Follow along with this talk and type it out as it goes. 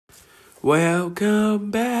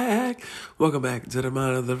Welcome back. Welcome back to the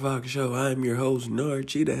Mind of the Fox Show. I'm your host,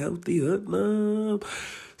 Narchi, the healthy hoodlum.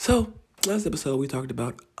 So, last episode we talked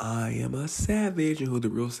about I am a savage and who the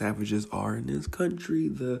real savages are in this country.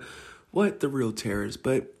 The real terrorists.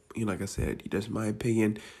 But, like I said, that's my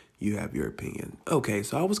opinion. You have your opinion. Okay,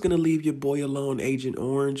 so I was going to leave your boy alone, Agent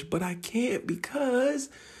Orange, but I can't because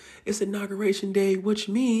it's Inauguration Day, which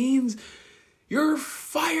means you're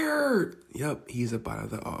fired. Yep, he's up out of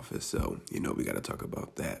the office. So, we got to talk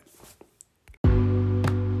about that.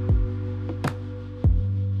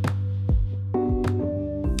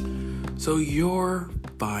 So you're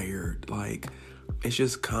fired. It's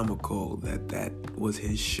just comical that was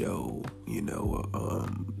his show,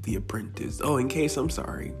 The Apprentice. Oh, I'm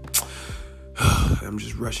sorry. I'm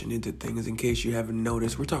just rushing into things in case you haven't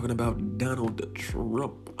noticed. We're talking about Donald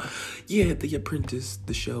Trump. Yeah, The Apprentice,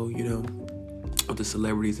 the show, of the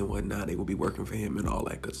celebrities and whatnot. They will be working for him and all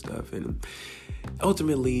that good stuff. And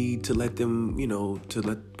ultimately, to let them,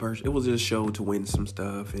 it was a show to win some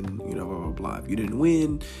stuff and, blah, blah, blah. If you didn't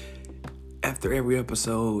win, after every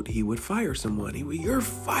episode, he would fire someone. You're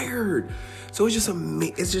fired. So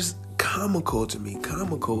it's just comical to me.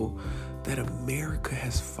 Comical that America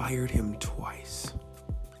has fired him twice.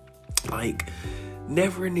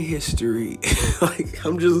 Never in the history.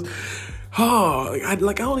 I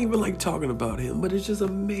don't even like talking about him, but it's just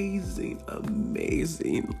amazing.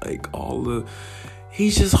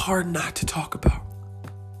 He's just hard not to talk about.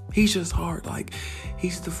 He's just hard.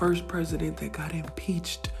 He's the first president that got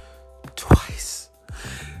impeached twice.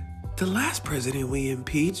 The last president we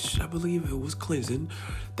impeached, I believe it was Clinton.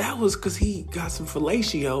 That was because he got some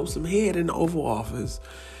fellatio, some head in the Oval Office.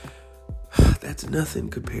 That's nothing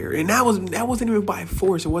compared. And that wasn't even by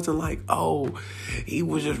force. It wasn't he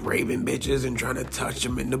was just raping bitches and trying to touch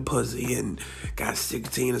them in the pussy and got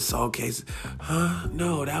 16 assault cases.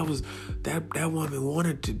 No, that woman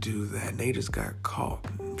wanted to do that and they just got caught.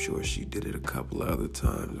 I'm sure she did it a couple of other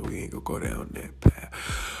times. We ain't gonna go down that path.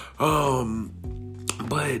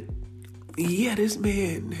 But yeah, this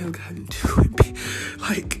man has gotten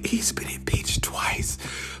he's been impeached twice.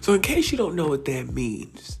 So in case you don't know what that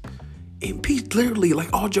means, impeached, literally,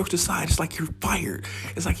 all jokes aside, it's like you're fired.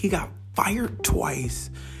 It's like he got fired twice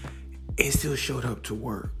and still showed up to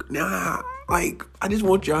work. Now, I just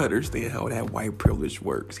want y'all to understand how that white privilege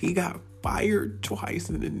works. He got fired twice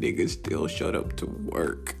and the nigga still showed up to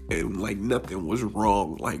work and nothing was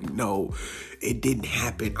wrong. No, it didn't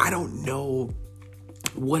happen. I don't know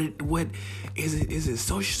what is it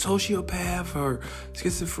sociopath or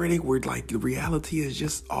schizophrenic where the reality is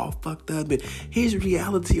just all fucked up and his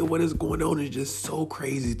reality of what is going on is just so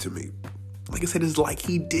crazy to me. Like I said, it's like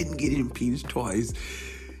he didn't get impeached twice.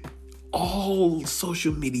 All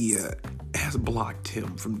social media has blocked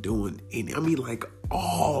him from doing any.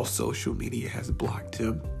 All social media has blocked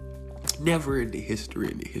him. Never in the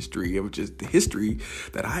history of just the history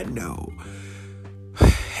that I know,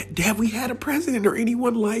 have we had a president or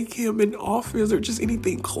anyone like him in office or just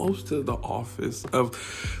anything close to the office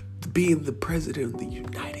of being the president of the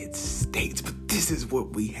United States. But this is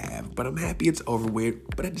what we have. But I'm happy it's over with.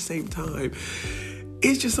 But at the same time,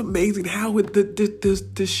 it's just amazing how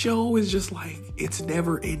the show is just it's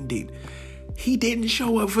never ending. He didn't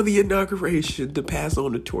show up for the inauguration to pass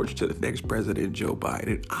on the torch to the next president, Joe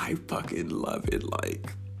Biden. I fucking love it.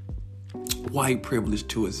 White privilege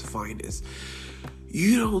to its finest.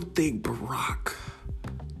 You don't think Barack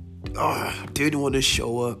didn't want to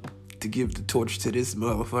show up to give the torch to this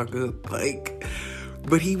motherfucker?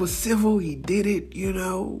 But he was civil. He did it,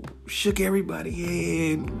 shook everybody's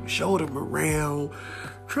hand, showed him around.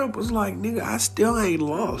 Trump was like, nigga, I still ain't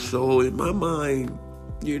lost. So in my mind,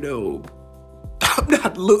 I'm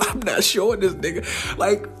not showing this nigga.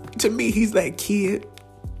 To me, he's that kid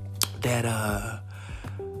that,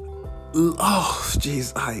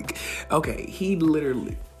 okay, he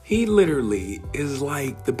literally is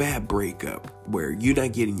like the bad breakup where you're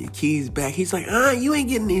not getting your keys back. He's like, you ain't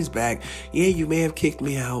getting these back. Yeah, you may have kicked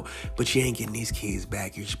me out, but you ain't getting these keys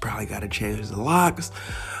back. You probably got to change the locks.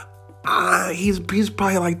 He's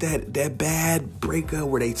probably like that bad breakup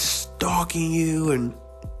where they stalking you and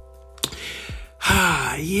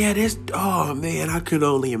I could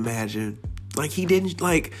only imagine. He didn't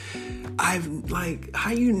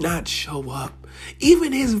how you not show up?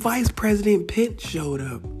 Even his vice president Pence showed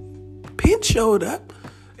up.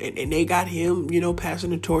 And they got him,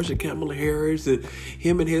 passing the torch to Kamala Harris and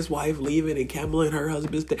him and his wife leaving and Kamala and her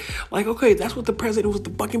husband. Okay, that's what the president was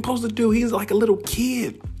fucking supposed to do. He's like a little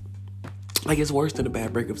kid. Like, it's worse than a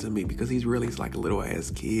bad breakup to me because he's really like a little ass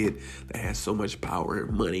kid that has so much power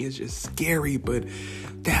and money. It's just scary, but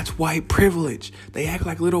that's white privilege. They act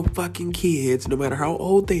like little fucking kids no matter how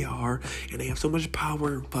old they are, and they have so much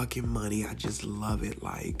power and fucking money. I just love it.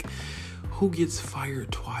 Like, who gets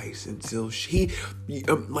fired twice until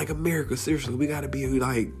like, America, seriously, we gotta be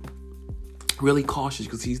like really cautious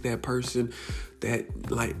because he's that person that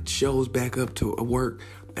like shows back up to work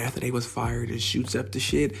after they was fired and shoots up the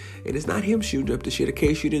shit. And it's not him shooting up the shit. In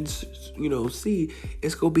case you didn't, see,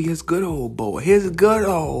 it's going to be his good old boy. His good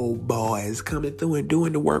old boy is coming through and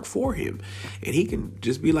doing the work for him. And he can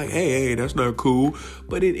just be like, hey, that's not cool.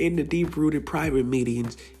 But in the deep-rooted private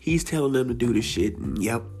meetings, he's telling them to do the shit. And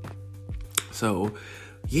yep. So,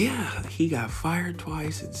 yeah, he got fired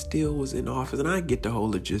twice and still was in office. And I get the whole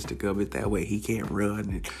logistic of it. That way he can't run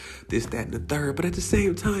and this, that, and the third. But at the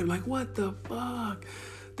same time, like, what the fuck?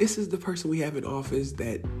 This is the person we have in office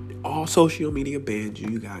that all social media banned you.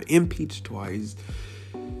 You got impeached twice.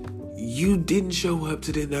 You didn't show up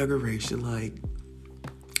to the inauguration. Like,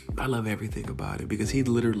 I love everything about it because he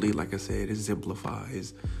literally, like I said,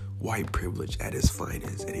 exemplifies white privilege at its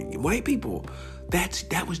finest. And white people, that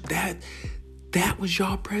was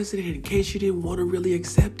y'all president. In case you didn't want to really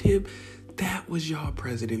accept him, that was y'all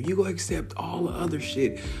president. You gonna accept all the other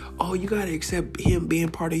shit. Oh, you gotta accept him being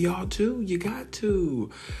part of y'all too? You got to.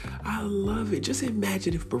 I love it. Just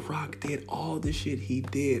imagine if Barack did all the shit he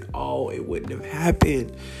did. Oh, it wouldn't have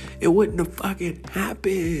happened. It wouldn't have fucking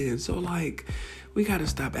happened. So, like, we gotta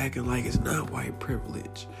stop acting like it's not white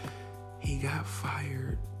privilege. He got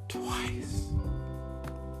fired twice.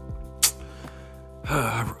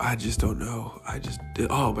 I just don't know.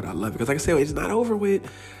 But I love it. Because like I said, it's not over with.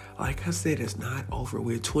 Like I said, it's not over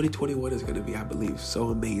with. 2021 is going to be, I believe, so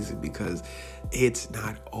amazing because it's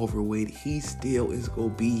not over with. He still is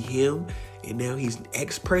going to be him. And now he's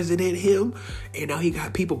ex-president him. And now he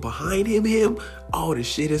got people behind him. Oh, the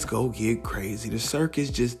shit is going to get crazy. The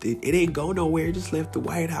circus it ain't go nowhere. It just left the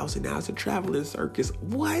White House and now it's a traveling circus.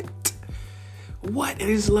 What? And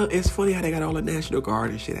it's funny how they got all the National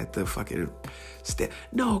Guard and shit at the fucking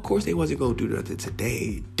No, of course they wasn't going to do nothing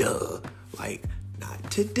today. Duh. Like,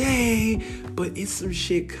 not today, but it's some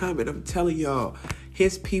shit coming. I'm telling y'all,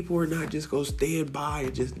 his people are not just gonna stand by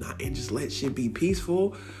and just let shit be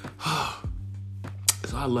peaceful.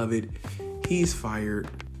 So I love it. He's fired,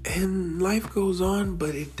 and life goes on,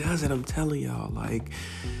 but it doesn't. I'm telling y'all, like,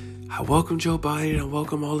 I welcome Joe Biden. I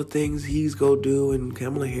welcome all the things he's gonna do, and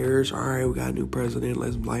Kamala Harris. All right, we got a new president.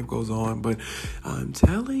 Life goes on, but I'm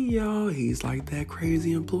telling y'all, he's like that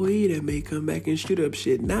crazy employee that may come back and shoot up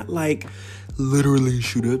shit. Not like literally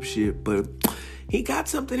shoot up shit, but he got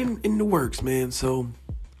something in the works, man. So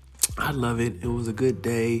I love it. It was a good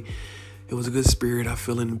day. It was a good spirit I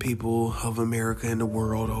feel in the people of America and the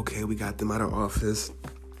world. Okay, we got them out of office.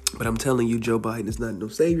 But I'm telling you, Joe Biden is not no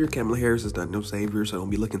savior. Kamala Harris is not no savior. So don't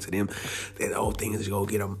be looking to them. That whole thing is going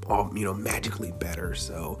to get them all, magically better.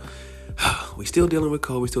 So we still dealing with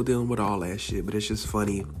COVID. We still dealing with all that shit. But it's just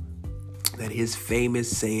funny that his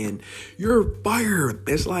famous saying, "You're fired."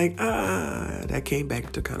 It's like, that came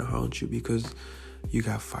back to kind of haunt you because you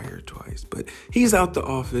got fired twice. But he's out the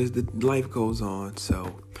office. The life goes on.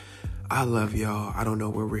 So I love y'all. I don't know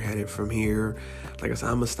where we're headed from here. Like I said,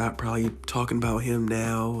 I'm going to stop probably talking about him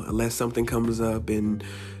now unless something comes up and,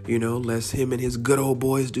 unless him and his good old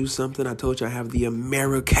boys do something. I told you I have the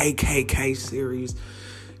AmeriKKK series,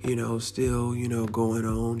 still, going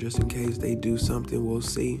on just in case they do something. We'll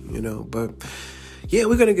see, But, yeah,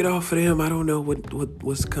 we're going to get off of them. I don't know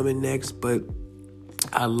what's coming next, but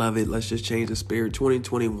I love it. Let's just change the spirit.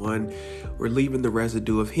 2021, we're leaving the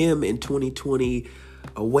residue of him in 2020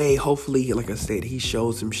 away. Hopefully, like I said, he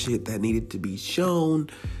showed some shit that needed to be shown,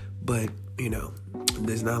 but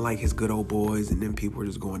it's not like his good old boys and then people are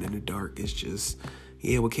just going in the dark. It's just,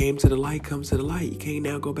 what came to the light comes to the light. You can't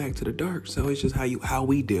now go back to the dark. So it's just how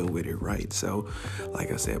we deal with it, right? So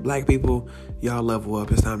like I said, black people, y'all level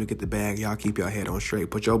up. It's time to get the bag. Y'all keep your head on straight.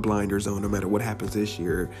 Put your blinders on. No matter what happens this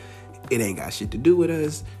year, it ain't got shit to do with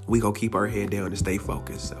us. We gonna keep our head down and stay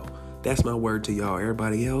focused. So that's my word to y'all.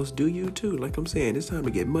 Everybody else, do you too. Like I'm saying, it's time to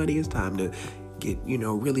get money. It's time to get,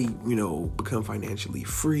 really, become financially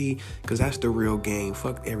free, because that's the real game.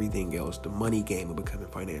 Fuck everything else. The money game of becoming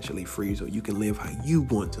financially free so you can live how you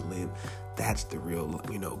want to live. That's the real,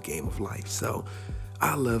 game of life. So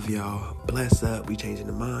I love y'all. Bless up. We changing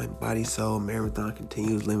the mind, body, soul. Marathon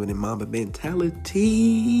continues, living in Mamba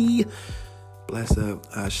mentality. Bless up.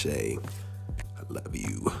 Ashe. I love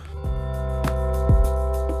you.